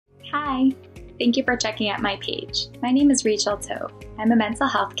Hi, thank you for checking out my page. My name is Toiv. I'm a mental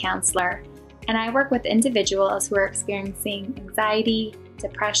health counselor, and I work with individuals who are experiencing anxiety,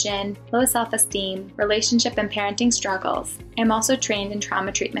 depression, low self-esteem, relationship and parenting struggles. I'm also trained in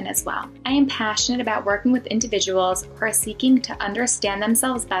trauma treatment as well. I am passionate about working with individuals who are seeking to understand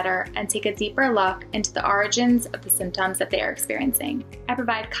themselves better and take a deeper look into the origins of the symptoms that they are experiencing. I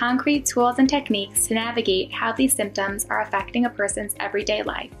provide concrete tools and techniques to navigate how these symptoms are affecting a person's everyday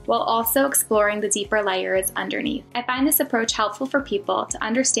life, while also exploring the deeper layers underneath. I find this approach helpful for people to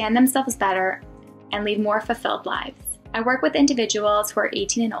understand themselves better and lead more fulfilled lives. I work with individuals who are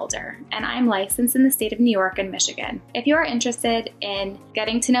 18 and older, and I'm licensed in the state of New York and Michigan. If you are interested in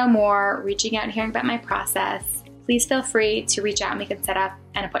getting to know more, reaching out and hearing about my process, please feel free to reach out and we can set up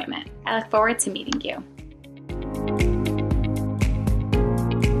an appointment. I look forward to meeting you.